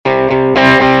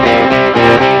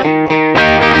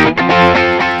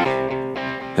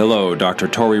Hello, Dr.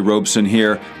 Tori Robeson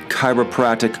here,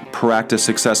 chiropractic practice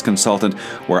success consultant,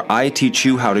 where I teach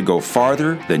you how to go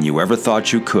farther than you ever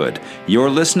thought you could. You're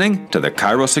listening to the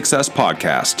Chiro Success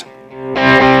Podcast.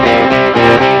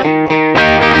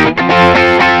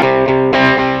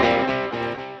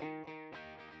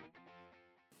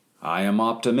 I am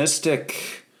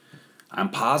optimistic. I'm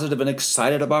positive and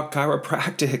excited about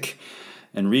chiropractic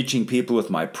and reaching people with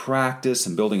my practice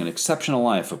and building an exceptional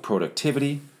life of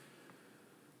productivity,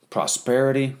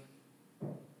 prosperity,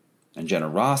 and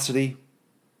generosity,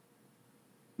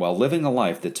 while living a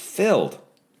life that's filled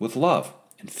with love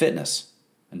and fitness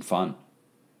and fun.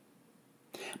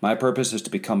 My purpose is to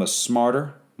become a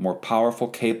smarter, more powerful,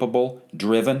 capable,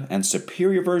 driven, and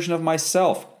superior version of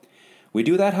myself. We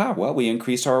do that how? Well, we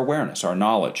increase our awareness, our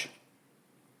knowledge,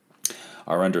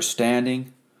 our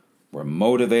understanding. We're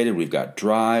motivated, we've got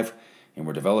drive, and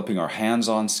we're developing our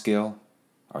hands-on skill,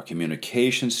 our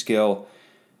communication skill,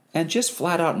 and just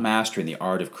flat-out mastering the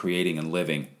art of creating and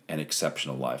living an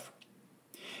exceptional life.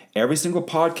 Every single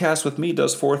podcast with me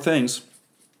does 4 things.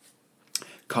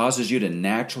 Causes you to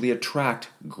naturally attract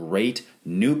great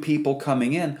new people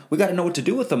coming in. We got to know what to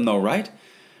do with them though, right?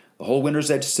 The whole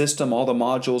Winner's Edge system, all the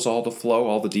modules, all the flow,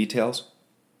 all the details.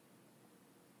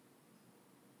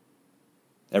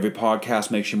 Every podcast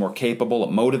makes you more capable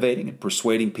of motivating and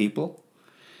persuading people.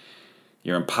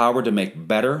 You're empowered to make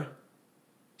better,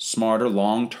 smarter,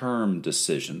 long-term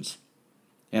decisions.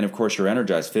 And of course, you're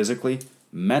energized physically,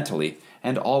 mentally,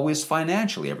 and always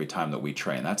financially every time that we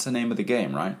train. That's the name of the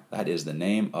game, right? That is the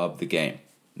name of the game.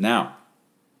 Now,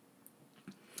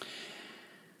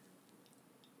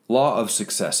 law of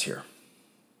success here.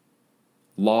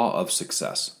 Law of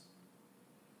success.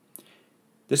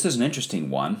 This is an interesting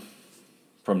one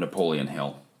from Napoleon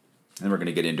Hill. And we're going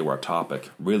to get into our topic.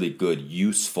 Really good,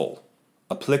 useful,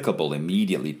 applicable,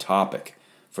 immediately topic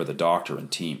for the doctor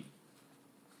and team.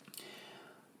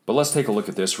 But let's take a look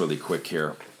at this really quick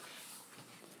here.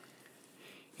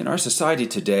 In our society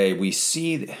today, we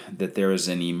see that there is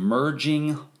an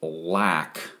emerging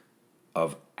lack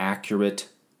of accurate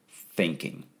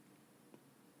thinking.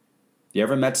 You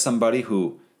ever met somebody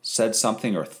who said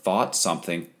something or thought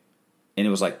something, and it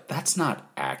was like, that's not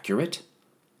accurate?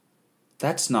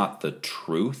 That's not the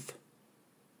truth?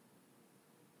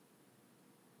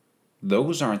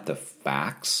 Those aren't the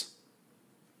facts.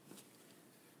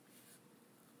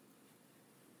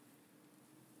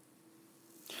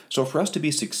 So for us to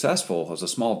be successful as a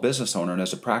small business owner and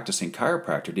as a practicing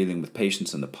chiropractor dealing with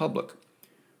patients and the public,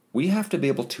 we have to be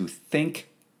able to think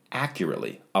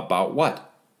accurately about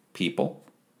what? People,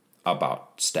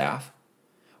 about staff.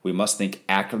 We must think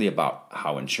accurately about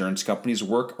how insurance companies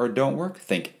work or don't work.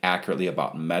 Think accurately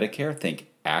about Medicare. Think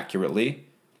accurately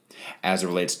as it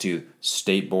relates to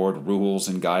state board rules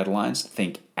and guidelines.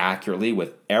 Think accurately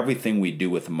with everything we do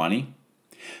with money.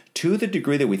 To the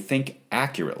degree that we think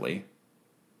accurately,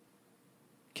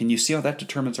 can you see how that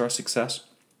determines our success?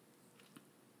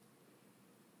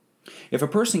 If a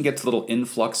person gets a little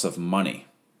influx of money,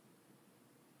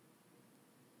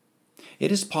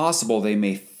 it is possible they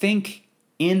may think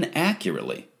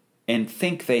inaccurately and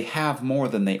think they have more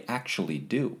than they actually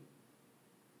do.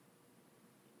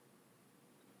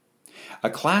 A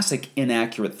classic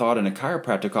inaccurate thought in a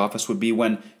chiropractic office would be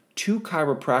when 2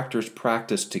 chiropractors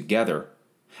practice together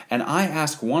and I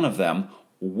ask one of them,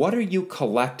 what are you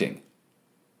collecting?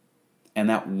 And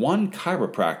that one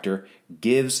chiropractor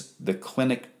gives the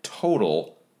clinic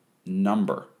total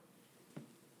number.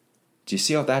 Do you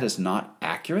see how that is not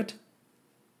accurate?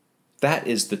 That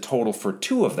is the total for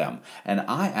 2 of them. And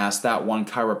I asked that one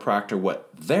chiropractor what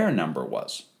their number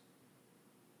was.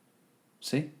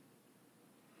 See?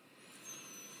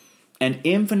 And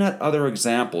infinite other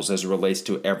examples as it relates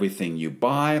to everything you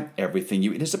buy, everything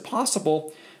you eat. Is it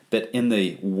possible that in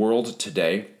the world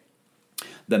today,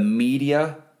 the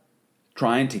media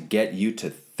trying to get you to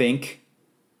think,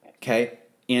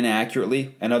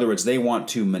 inaccurately? In other words, they want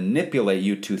to manipulate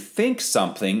you to think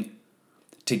something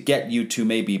to get you to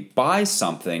maybe buy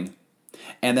something,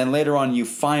 and then later on you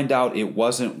find out it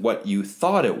wasn't what you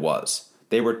thought it was.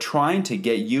 They were trying to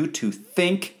get you to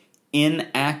think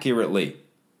inaccurately.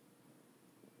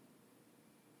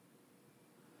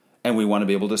 And we want to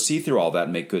be able to see through all that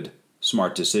and make good,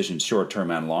 smart decisions,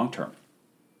 short-term and long-term.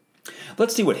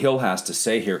 Let's see what Hill has to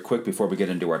say here quick before we get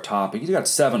into our topic. He's got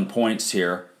 7 points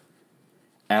here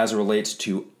as it relates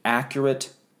to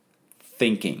accurate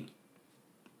thinking.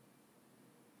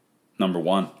 Number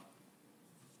 1,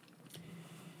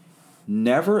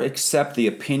 never accept the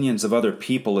opinions of other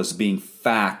people as being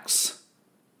facts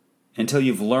until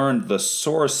you've learned the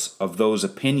source of those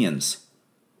opinions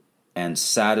and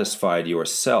satisfied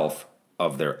yourself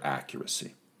of their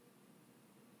accuracy.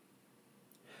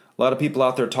 A lot of people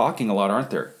out there talking a lot,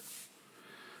 aren't there?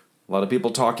 A lot of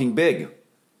people talking big.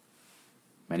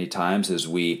 Many times as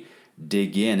we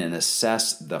dig in and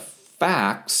assess the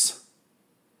facts,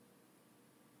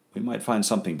 we might find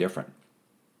something different.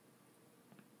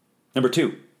 Number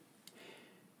 2,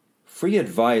 free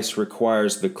advice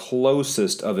requires the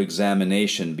closest of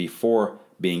examination before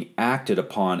being acted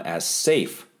upon as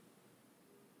safe.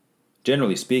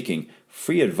 Generally speaking,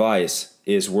 free advice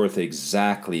is worth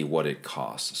exactly what it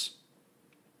costs.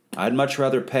 I'd much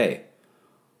rather pay,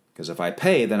 because if I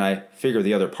pay, then I figure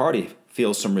the other party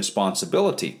feels some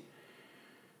responsibility.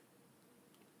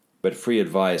 But free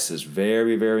advice is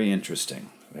very, very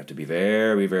interesting. We have to be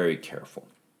very, very careful.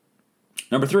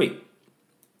 Number 3,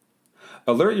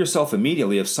 alert yourself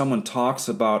immediately if someone talks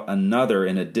about another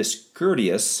in a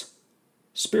discourteous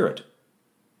spirit.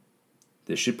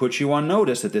 This should put you on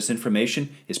notice that this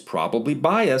information is probably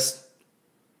biased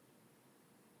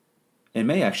and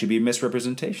may actually be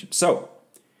misrepresentation. So,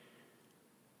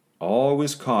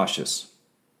 always cautious.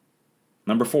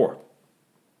 Number 4,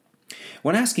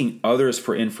 when asking others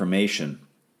for information,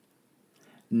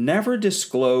 never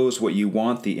disclose what you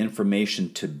want the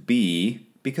information to be,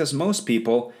 because most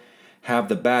people have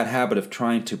the bad habit of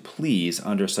trying to please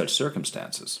under such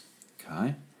circumstances.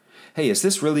 Okay? Hey, is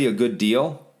this really a good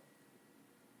deal?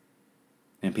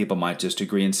 And people might just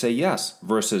agree and say yes,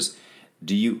 versus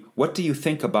what do you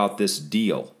think about this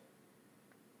deal?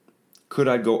 Could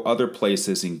I go other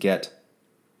places and get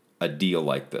a deal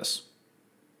like this?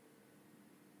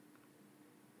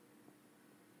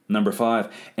 Number 5,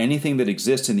 anything that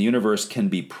exists in the universe can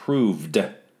be proved.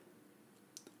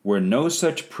 Where no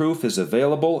such proof is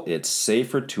available, it's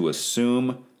safer to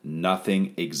assume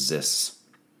nothing exists.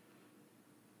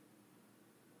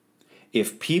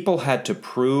 If people had to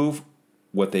prove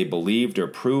what they believed or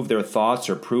prove their thoughts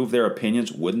or prove their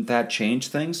opinions, wouldn't that change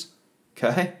things?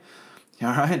 Okay? All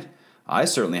right? I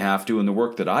certainly have to in the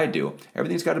work that I do.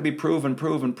 Everything's got to be proven.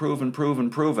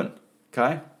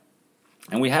 Okay?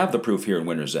 And we have the proof here in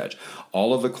Winner's Edge.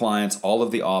 All of the clients, all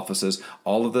of the offices,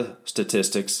 all of the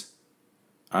statistics.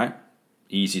 All right?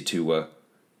 Easy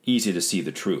to see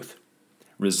the truth.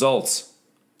 Results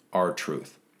are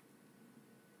truth.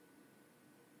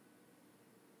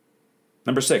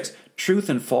 Number 6, truth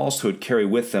and falsehood carry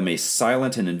with them a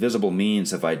silent and invisible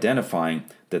means of identifying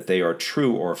that they are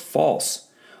true or false.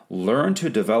 Learn to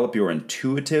develop your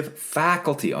intuitive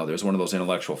faculty. Oh, there's one of those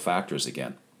intellectual factors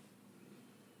again.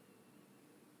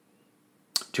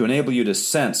 To enable you to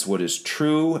sense what is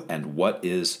true and what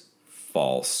is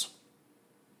false.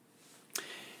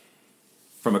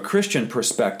 From a Christian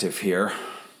perspective here,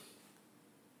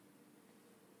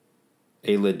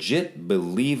 a legit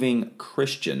believing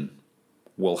Christian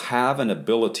will have an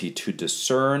ability to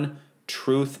discern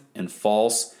truth and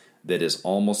false that is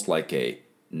almost like a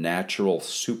natural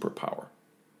superpower.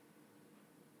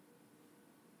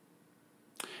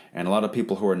 And a lot of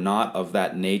people who are not of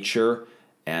that nature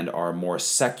and are more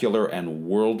secular and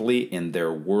worldly in their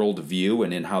worldview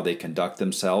and in how they conduct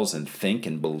themselves and think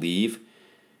and believe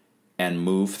and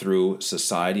move through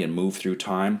society and move through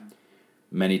time,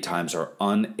 many times are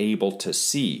unable to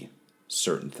see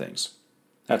certain things.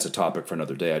 That's a topic for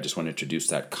another day. I just want to introduce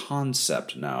that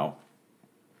concept now.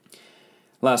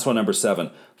 Last one, number 7.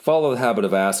 Follow the habit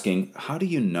of asking, how do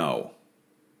you know?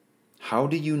 How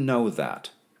do you know that?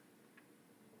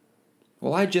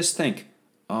 Well, I just think,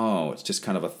 it's just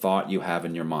kind of a thought you have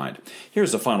in your mind.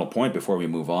 Here's the final point before we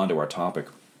move on to our topic.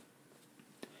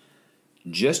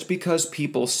 Just because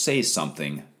people say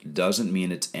something doesn't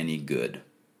mean it's any good.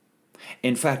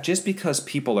 In fact, just because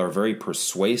people are very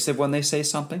persuasive when they say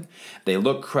something, they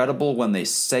look credible when they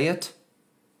say it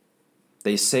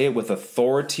with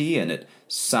authority, and it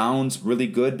sounds really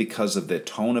good because of the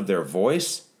tone of their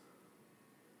voice,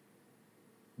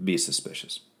 be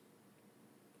suspicious.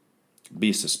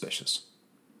 Be suspicious.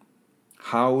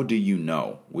 How do you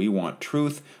know? We want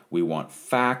truth, we want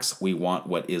facts, we want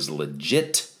what is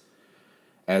legit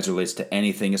as it relates to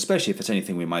anything, especially if it's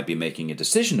anything we might be making a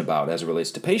decision about as it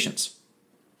relates to patients,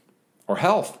 or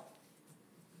health,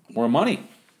 or money,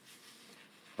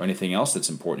 or anything else that's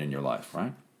important in your life,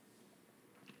 right?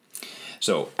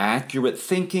 So, accurate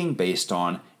thinking based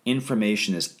on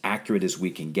information as accurate as we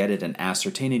can get it and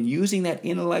ascertain, and using that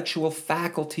intellectual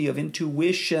faculty of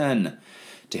intuition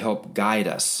to help guide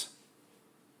us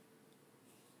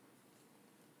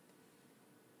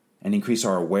and increase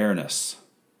our awareness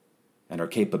and our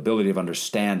capability of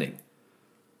understanding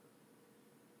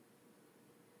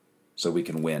so we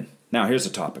can win. Now, here's the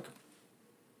topic.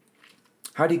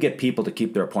 How do you get people to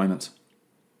keep their appointments?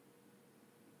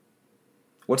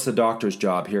 What's the doctor's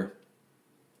job here?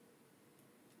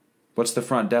 What's the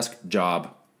front desk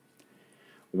job?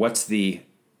 What's the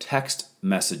text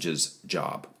messages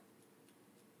job?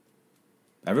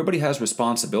 Everybody has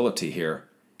responsibility here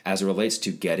as it relates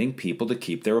to getting people to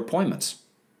keep their appointments.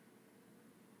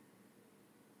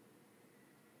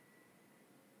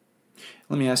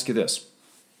 Let me ask you this.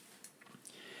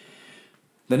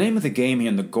 The name of the game here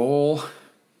and the goal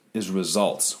is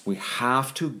results. We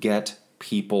have to get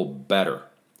people better.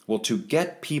 Well, to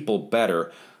get people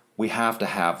better, we have to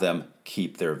have them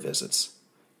keep their visits.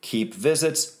 Keep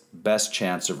visits, best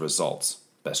chance of results,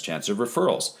 best chance of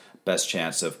referrals, best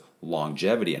chance of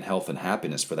longevity and health and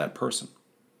happiness for that person.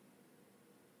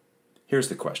 Here's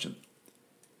the question.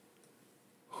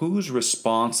 Who's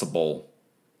responsible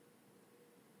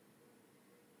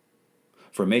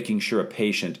for making sure a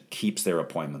patient keeps their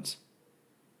appointments?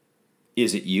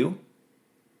 Is it you?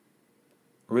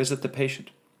 Or is it the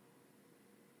patient?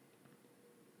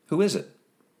 Who is it?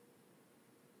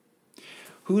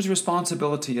 Whose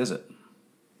responsibility is it?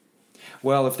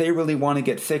 Well, if they really want to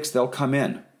get fixed, they'll come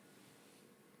in.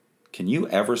 Can you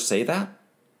ever say that?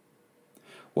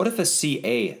 What if a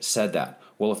CA said that?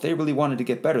 Well, if they really wanted to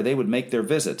get better, they would make their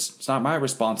visits. It's not my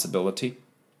responsibility.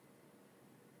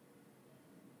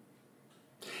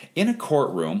 In a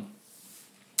courtroom,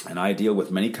 and I deal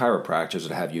with many chiropractors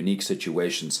that have unique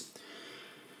situations.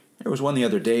 There was one the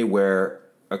other day where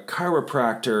a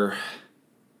chiropractor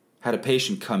had a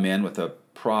patient come in with a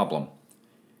problem,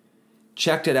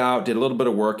 checked it out, did a little bit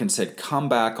of work, and said, come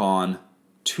back on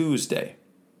Tuesday.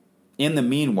 In the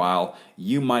meanwhile,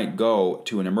 you might go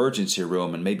to an emergency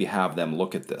room and maybe have them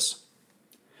look at this.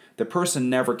 The person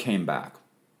never came back.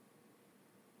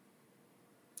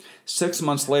 6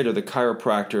 months later, the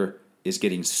chiropractor is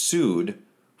getting sued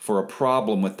for a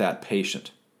problem with that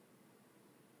patient.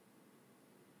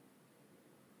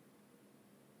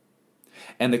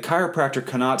 And the chiropractor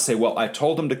cannot say, well, I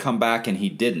told him to come back and he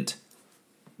didn't.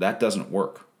 That doesn't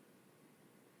work.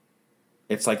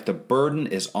 It's like the burden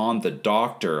is on the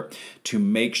doctor to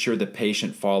make sure the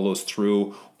patient follows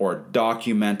through or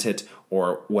document it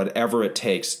or whatever it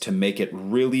takes to make it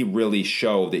really, really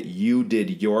show that you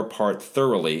did your part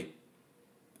thoroughly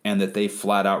and that they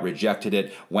flat out rejected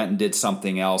it, went and did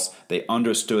something else. They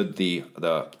understood the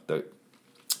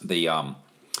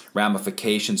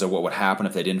ramifications of what would happen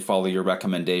if they didn't follow your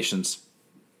recommendations.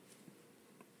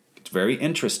 It's very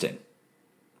interesting.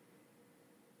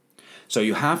 So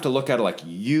you have to look at it like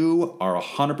you are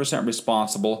 100%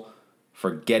 responsible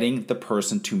for getting the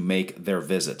person to make their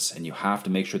visits. And you have to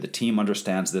make sure the team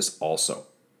understands this also.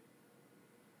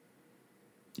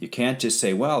 You can't just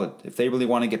say, well, if they really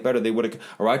want to get better, they would have,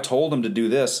 or I told them to do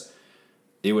this.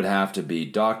 It would have to be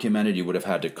documented. You would have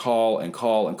had to call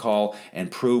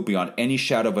and prove beyond any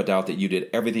shadow of a doubt that you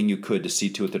did everything you could to see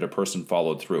to it that a person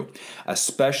followed through,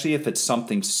 especially if it's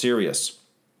something serious.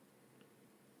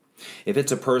 If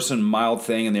it's a person, mild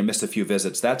thing, and they missed a few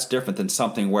visits, that's different than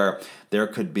something where there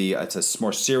could be, it's a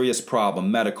more serious problem,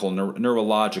 medical,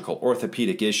 neurological,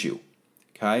 orthopedic issue,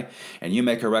 okay? And you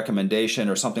make a recommendation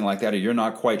or something like that, or you're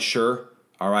not quite sure,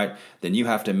 all right, then you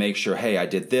have to make sure, hey, I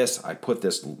did this, I put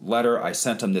this letter, I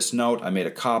sent them this note, I made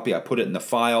a copy, I put it in the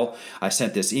file, I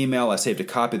sent this email, I saved a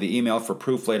copy of the email for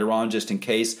proof later on just in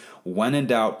case. When in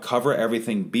doubt, cover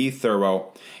everything, be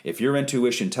thorough. If your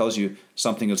intuition tells you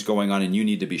something is going on and you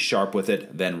need to be sharp with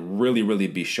it, then really, really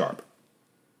be sharp.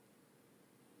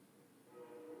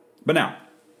 But now,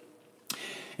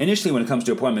 initially when it comes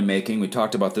to appointment making, we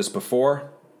talked about this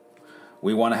before.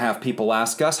 We want to have people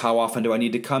ask us, how often do I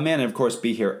need to come in? And of course,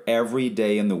 be here every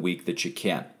day in the week that you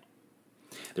can.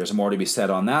 There's more to be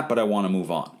said on that, but I want to move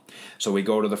on. So we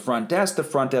go to the front desk. The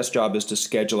front desk job is to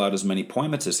schedule out as many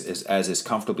appointments as is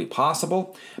comfortably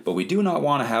possible, but we do not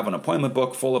want to have an appointment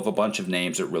book full of a bunch of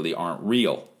names that really aren't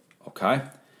real, okay?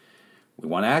 We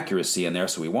want accuracy in there,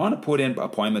 so we want to put in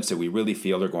appointments that we really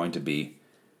feel are going to be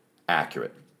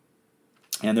accurate.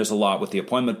 And there's a lot with the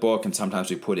appointment book, and sometimes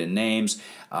we put in names.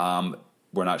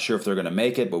 We're not sure if they're going to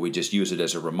make it, but we just use it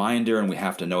as a reminder, and we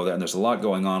have to know that. And there's a lot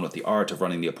going on with the art of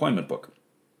running the appointment book.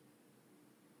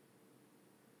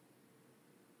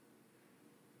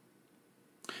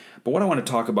 But what I want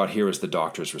to talk about here is the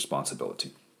doctor's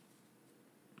responsibility.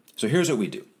 So here's what we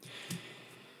do.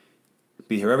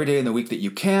 Be here every day in the week that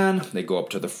you can. They go up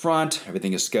to the front.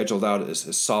 Everything is scheduled out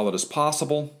as solid as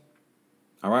possible.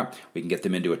 All right? We can get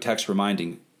them into a text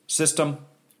reminding system.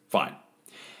 Fine.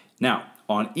 Now,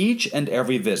 on each and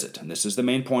every visit, and this is the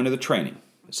main point of the training,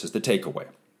 this is the takeaway.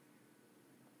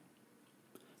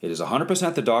 It is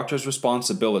 100% the doctor's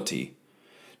responsibility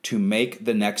to make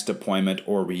the next appointment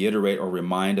or reiterate or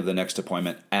remind of the next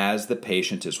appointment as the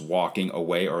patient is walking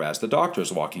away or as the doctor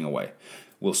is walking away.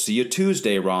 We'll see you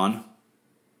Tuesday, Ron.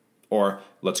 Or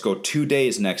let's go 2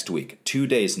 days next week. 2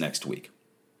 days next week.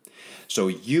 So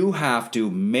you have to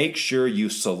make sure you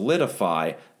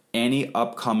solidify any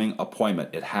upcoming appointment.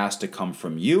 It has to come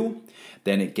from you.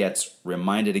 Then it gets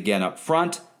reminded again up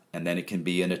front, and then it can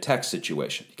be in a text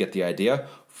situation. You get the idea?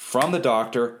 From the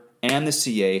doctor and the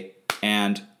CA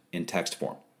and in text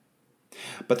form.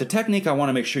 But the technique I want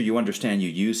to make sure you understand you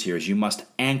use here is you must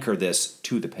anchor this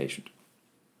to the patient.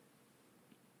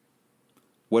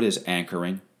 What is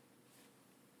anchoring?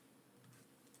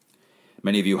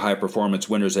 Many of you high-performance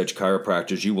Winner's Edge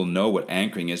chiropractors, you will know what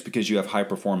anchoring is because you have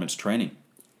high-performance training.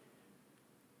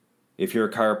 If you're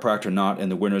a chiropractor not in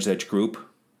the Winner's Edge group,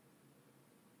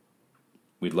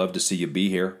 we'd love to see you be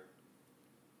here.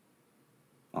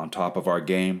 On top of our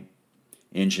game,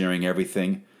 engineering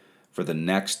everything for the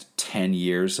next 10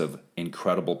 years of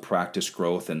incredible practice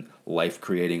growth and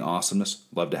life-creating awesomeness.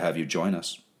 Love to have you join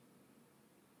us.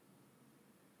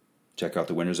 Check out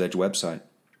the Winner's Edge website.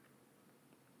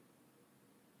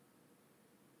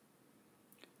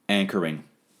 Anchoring.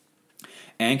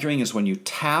 Anchoring is when you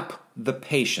tap the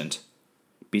patient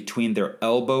between their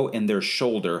elbow and their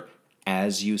shoulder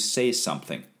as you say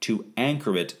something, to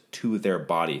anchor it to their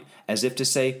body, as if to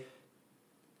say,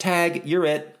 tag, you're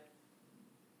it.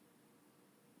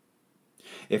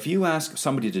 If you ask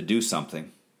somebody to do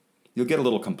something, you'll get a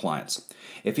little compliance.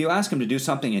 If you ask them to do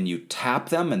something and you tap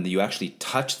them and you actually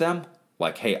touch them,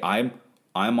 like, hey, I'm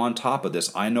on top of this,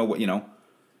 I know what,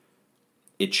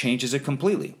 it changes it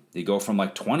completely. You go from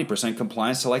like 20%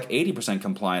 compliance to like 80%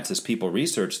 compliance as people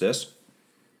research this.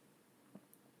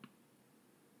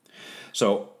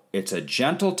 So it's a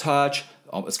gentle touch.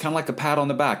 It's kind of like a pat on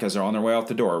the back as they're on their way out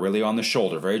the door, really on the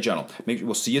shoulder, very gentle.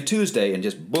 We'll see you Tuesday, and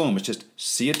just boom, it's just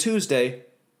see you Tuesday.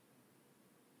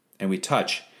 And we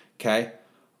touch, okay,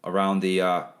 around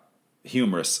the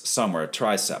humerus somewhere,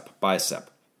 tricep, bicep,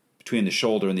 between the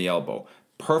shoulder and the elbow.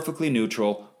 Perfectly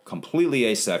neutral, completely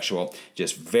asexual,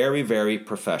 just very, very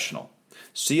professional.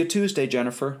 See you Tuesday,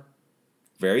 Jennifer.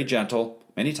 Very gentle,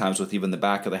 many times with even the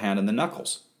back of the hand and the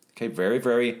knuckles. Okay, very,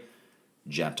 very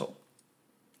gentle.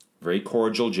 Very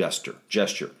cordial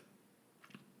gesture.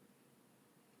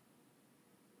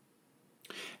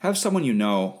 Have someone you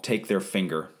know take their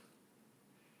finger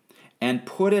and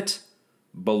put it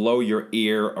below your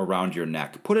ear around your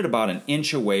neck. Put it about an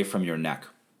inch away from your neck.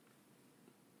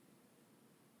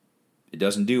 It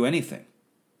doesn't do anything.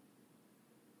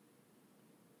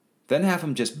 Then have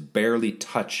them just barely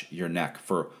touch your neck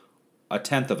for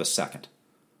 1/10 of a second.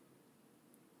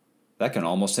 That can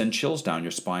almost send chills down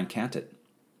your spine, can't it?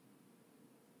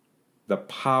 The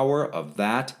power of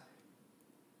that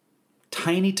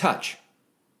tiny touch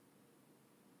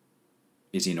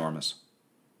is enormous.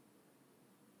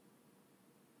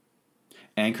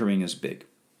 Anchoring is big.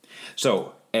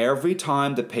 So every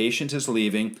time the patient is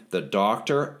leaving, the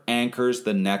doctor anchors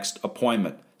the next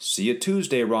appointment. See you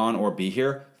Tuesday, Ron, or be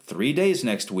here 3 days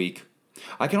next week.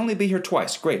 I can only be here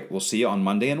twice. Great, we'll see you on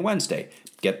Monday and Wednesday.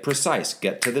 Get precise,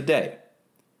 get to the day.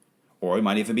 Or we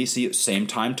might even be see you same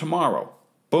time tomorrow.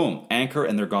 Boom, anchor,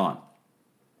 and they're gone.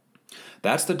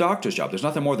 That's the doctor's job. There's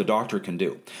nothing more the doctor can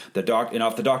do. If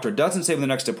the doctor doesn't say when the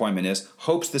next appointment is,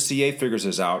 hopes the CA figures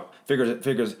it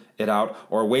out,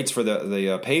 or waits for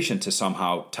the patient to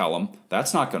somehow tell them,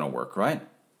 that's not going to work, right?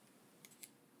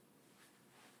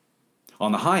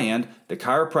 On the high end, the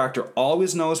chiropractor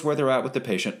always knows where they're at with the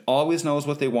patient, always knows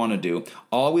what they want to do,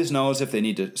 always knows if they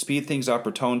need to speed things up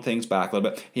or tone things back a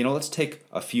little bit. Let's take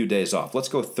a few days off. Let's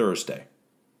go Thursday.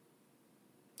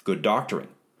 Good doctoring.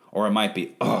 Or it might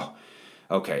be,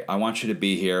 okay, I want you to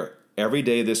be here every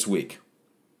day this week.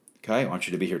 Okay, I want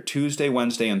you to be here Tuesday,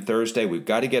 Wednesday, and Thursday. We've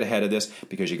got to get ahead of this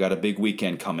because you got a big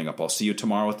weekend coming up. I'll see you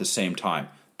tomorrow at the same time.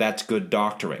 That's good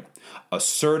doctoring.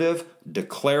 Assertive,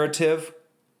 declarative,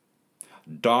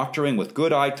 doctoring with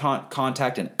good eye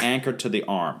contact and anchored to the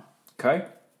arm. Okay?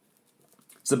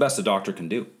 It's the best a doctor can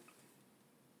do.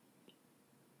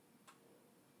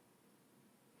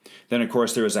 Then, of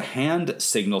course, there is a hand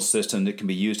signal system that can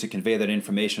be used to convey that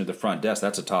information to the front desk.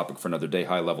 That's a topic for another day,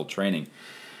 high-level training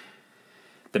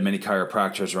that many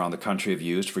chiropractors around the country have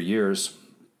used for years.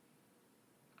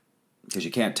 Because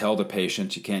you can't tell the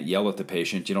patient, you can't yell at the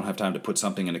patient, you don't have time to put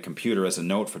something in a computer as a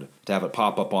note to have it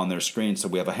pop up on their screen. So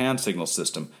we have a hand signal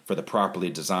system for the properly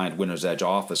designed Winner's Edge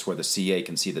office where the CA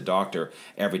can see the doctor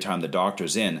every time the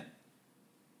doctor's in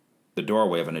the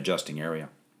doorway of an adjusting area.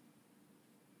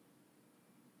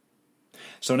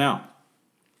 So now,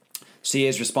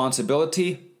 CA's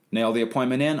responsibility, nail the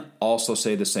appointment in, also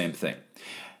say the same thing.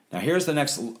 Now here's the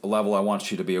next level I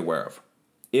want you to be aware of.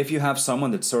 If you have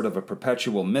someone that's sort of a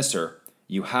perpetual misser,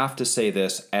 you have to say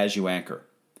this as you anchor.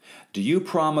 Do you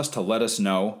promise to let us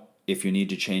know if you need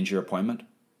to change your appointment?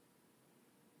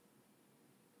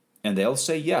 And they'll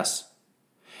say yes.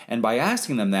 And by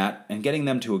asking them that and getting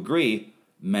them to agree,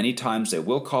 many times they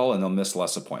will call and they'll miss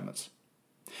less appointments.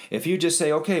 If you just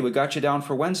say, okay, we got you down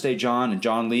for Wednesday, John, and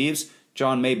John leaves,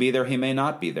 John may be there, he may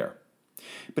not be there.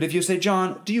 But if you say,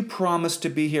 John, do you promise to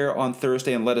be here on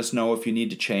Thursday and let us know if you need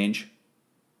to change?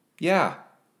 Yeah.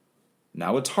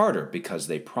 Now it's harder because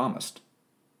they promised.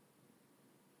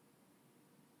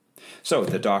 So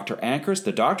the doctor anchors.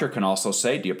 The doctor can also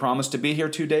say, do you promise to be here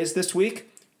 2 days this week?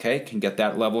 Okay, can get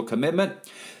that level of commitment.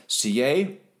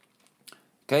 CA,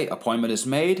 okay, appointment is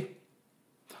made.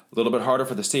 A little bit harder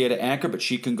for the CA to anchor, but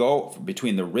she can go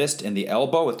between the wrist and the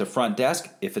elbow at the front desk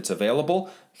if it's available.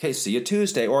 Okay, see you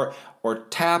Tuesday. Or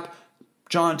tap,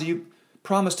 John, do you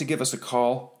promise to give us a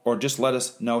call? Or just let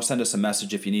us know, send us a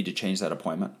message if you need to change that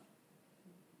appointment.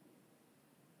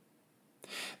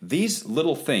 These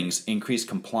little things increase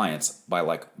compliance by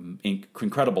like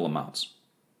incredible amounts.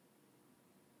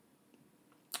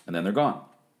 And then they're gone.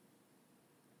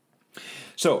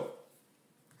 So,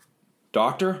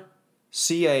 doctor,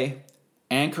 CA,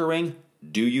 anchoring,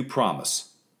 do you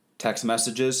promise? Text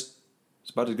messages,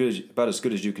 it's about as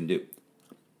good as you can do.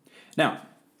 Now,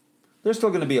 there's still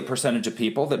going to be a percentage of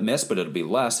people that miss, but it'll be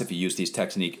less if you use these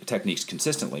techniques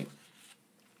consistently.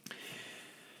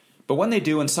 But when they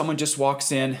do and someone just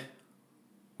walks in,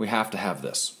 we have to have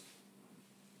this.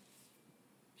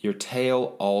 Your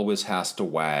tail always has to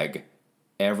wag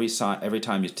every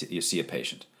time you see a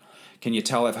patient. Can you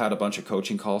tell I've had a bunch of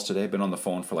coaching calls today? I've been on the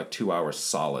phone for like 2 hours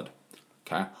solid.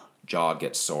 Okay? Jaw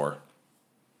gets sore.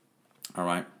 All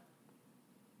right?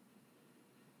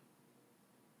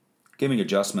 Giving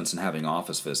adjustments and having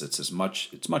office visits it's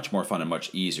much more fun and much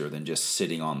easier than just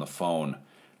sitting on the phone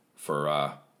for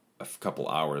a couple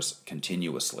hours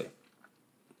continuously.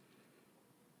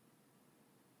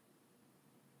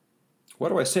 Why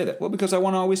do I say that? Well, because I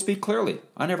want to always speak clearly.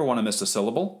 I never want to miss a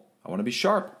syllable. I want to be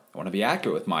sharp. I want to be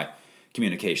accurate with my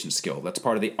communication skill. That's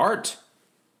part of the art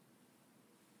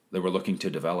that we're looking to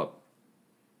develop.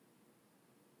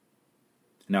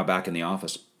 Now back in the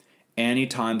office.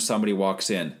 Anytime somebody walks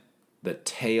in, the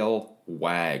tail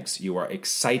wags. You are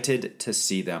excited to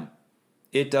see them.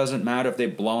 It doesn't matter if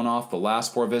they've blown off the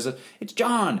last 4 visits. It's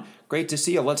John. Great to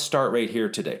see you. Let's start right here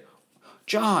today.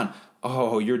 John,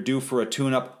 oh, you're due for a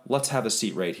tune-up. Let's have a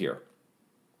seat right here.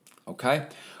 Okay?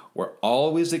 We're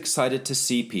always excited to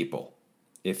see people.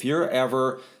 If you're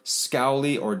ever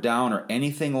scowly or down or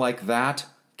anything like that,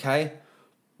 okay,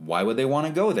 why would they want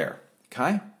to go there?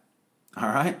 Okay? All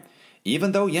right?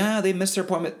 Even though, they missed their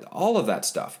appointment, all of that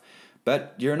stuff.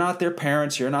 But you're not their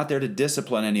parents. You're not there to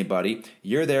discipline anybody.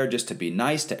 You're there just to be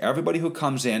nice to everybody who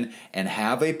comes in and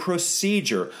have a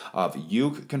procedure of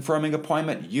you confirming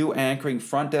appointment, you anchoring,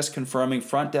 front desk confirming,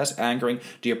 front desk anchoring.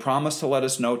 Do you promise to let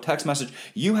us know? Text message.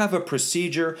 You have a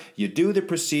procedure. You do the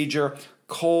procedure.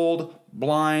 Cold,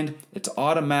 blind. It's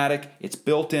automatic. It's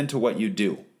built into what you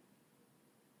do.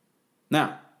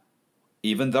 Now,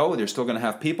 even though they're still going to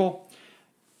have people,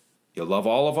 you love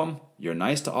all of them. You're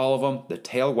nice to all of them. The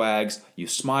tail wags. You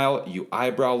smile. You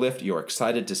eyebrow lift. You're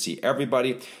excited to see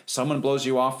everybody. Someone blows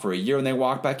you off for a year and they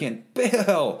walk back in.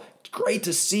 Bill, it's great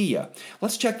to see you.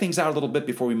 Let's check things out a little bit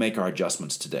before we make our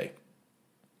adjustments today.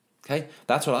 Okay?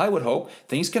 That's what I would hope.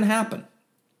 Things can happen.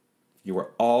 You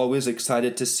are always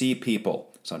excited to see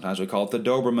people. Sometimes we call it the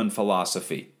Doberman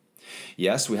philosophy.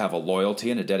 Yes, we have a loyalty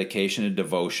and a dedication and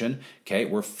devotion. Okay,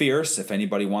 we're fierce if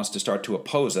anybody wants to start to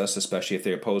oppose us, especially if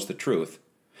they oppose the truth.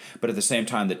 But at the same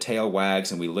time, the tail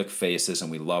wags and we lick faces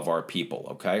and we love our people,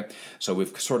 okay? So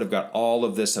we've sort of got all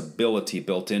of this ability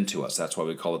built into us. That's why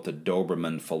we call it the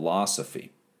Doberman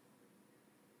philosophy.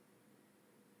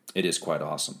 It is quite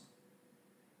awesome.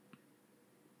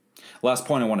 Last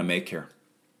point I want to make here.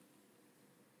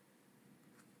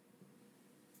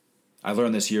 I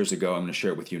learned this years ago. I'm going to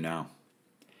share it with you now.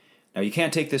 Now, you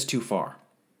can't take this too far.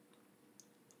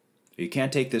 You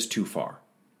can't take this too far.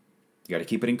 You got to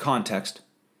keep it in context.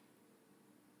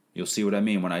 You'll see what I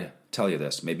mean when I tell you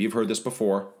this. Maybe you've heard this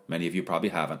before. Many of you probably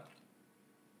haven't.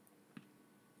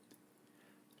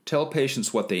 Tell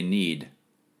patients what they need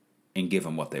and give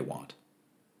them what they want.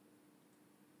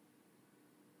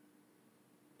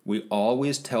 We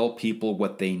always tell people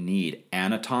what they need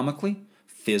anatomically,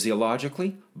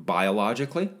 physiologically,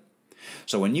 biologically.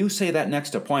 So when you say that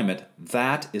next appointment,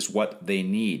 that is what they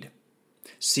need.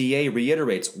 CA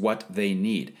reiterates what they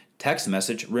need. Text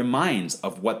message reminds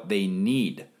of what they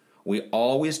need. We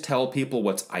always tell people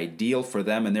what's ideal for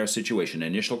them and their situation.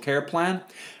 Initial care plan,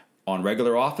 on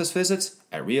regular office visits,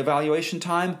 at reevaluation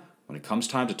time, when it comes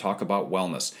time to talk about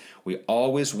wellness. We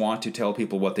always want to tell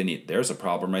people what they need. There's a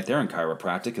problem right there in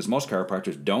chiropractic because most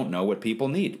chiropractors don't know what people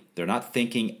need. They're not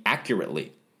thinking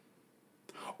accurately.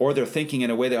 Or they're thinking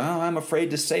in a way that, I'm afraid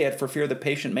to say it for fear the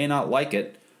patient may not like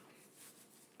it.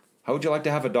 How would you like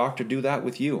to have a doctor do that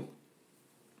with you?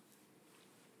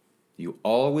 You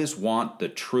always want the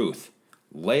truth.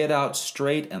 Lay it out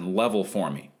straight and level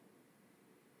for me.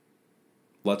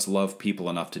 Let's love people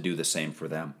enough to do the same for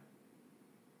them.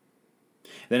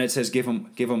 Then it says give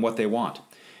them what they want.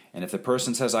 And if the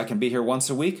person says, I can be here once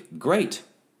a week, great.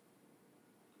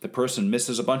 The person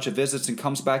misses a bunch of visits and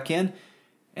comes back in,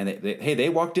 and they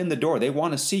walked in the door, they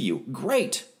want to see you,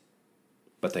 great.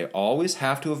 But they always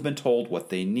have to have been told what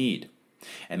they need.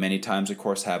 And many times, of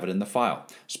course, have it in the file,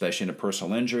 especially in a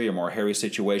personal injury or more hairy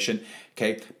situation.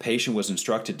 Okay, patient was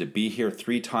instructed to be here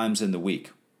 3 times in the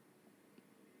week.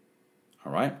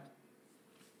 All right?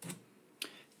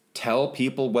 Tell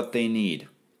people what they need.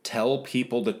 Tell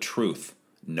people the truth.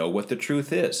 Know what the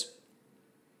truth is.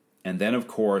 And then, of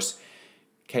course,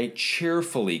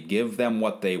 cheerfully give them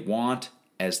what they want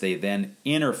as they then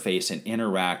interface and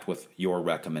interact with your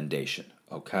recommendation.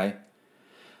 Okay?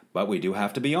 But we do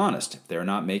have to be honest. If they're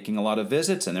not making a lot of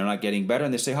visits and they're not getting better,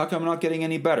 and they say, how come I'm not getting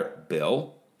any better?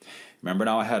 Bill, remember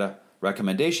now I had a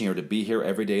recommendation here to be here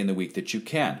every day in the week that you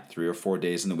can. 3 or 4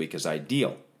 days in the week is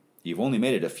ideal. You've only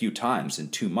made it a few times in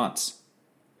 2 months.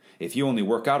 If you only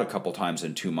work out a couple times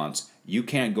in 2 months, you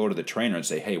can't go to the trainer and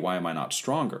say, hey, why am I not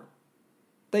stronger?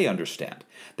 They understand.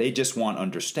 They just want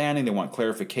understanding. They want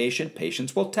clarification.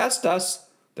 Patients will test us.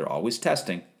 They're always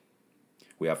testing.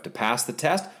 We have to pass the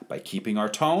test by keeping our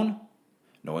tone,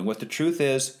 knowing what the truth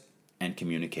is, and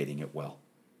communicating it well.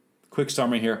 Quick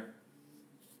summary here.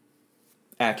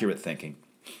 Accurate thinking.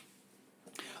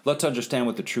 Let's understand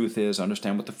what the truth is,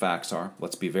 understand what the facts are.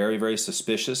 Let's be very, very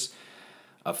suspicious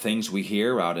of things we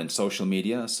hear out in social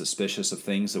media, suspicious of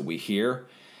things that we hear,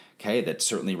 that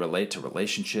certainly relate to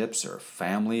relationships or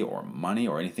family or money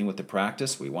or anything with the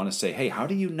practice. We want to say, hey, how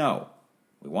do you know?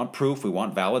 We want proof, we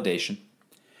want validation.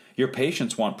 Your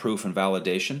patients want proof and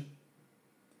validation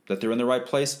that they're in the right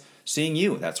place seeing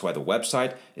you. That's why the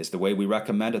website is the way we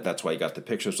recommend it. That's why you got the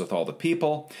pictures with all the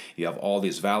people. You have all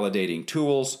these validating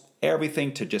tools,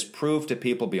 everything to just prove to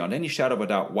people beyond any shadow of a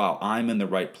doubt, wow, I'm in the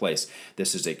right place.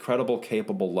 This is a credible,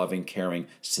 capable, loving, caring,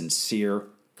 sincere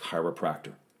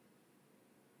chiropractor.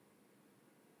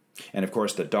 And of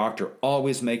course, the doctor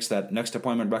always makes that next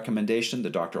appointment recommendation.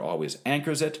 The doctor always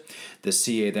anchors it. The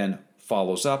CA then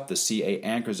follows up. The CA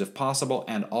anchors if possible,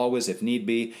 and always, if need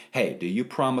be, hey, do you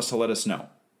promise to let us know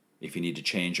if you need to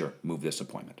change or move this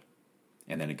appointment?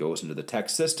 And then it goes into the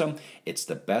text system. It's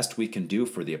the best we can do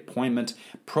for the appointment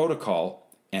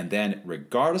protocol. And then,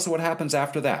 regardless of what happens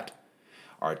after that,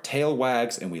 our tail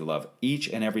wags and we love each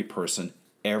and every person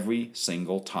every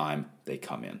single time they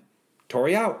come in.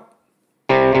 Tori out.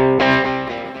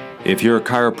 If you're a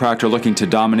chiropractor looking to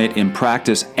dominate in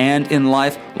practice and in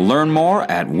life, learn more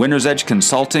at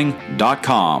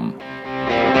winnersedgeconsulting.com.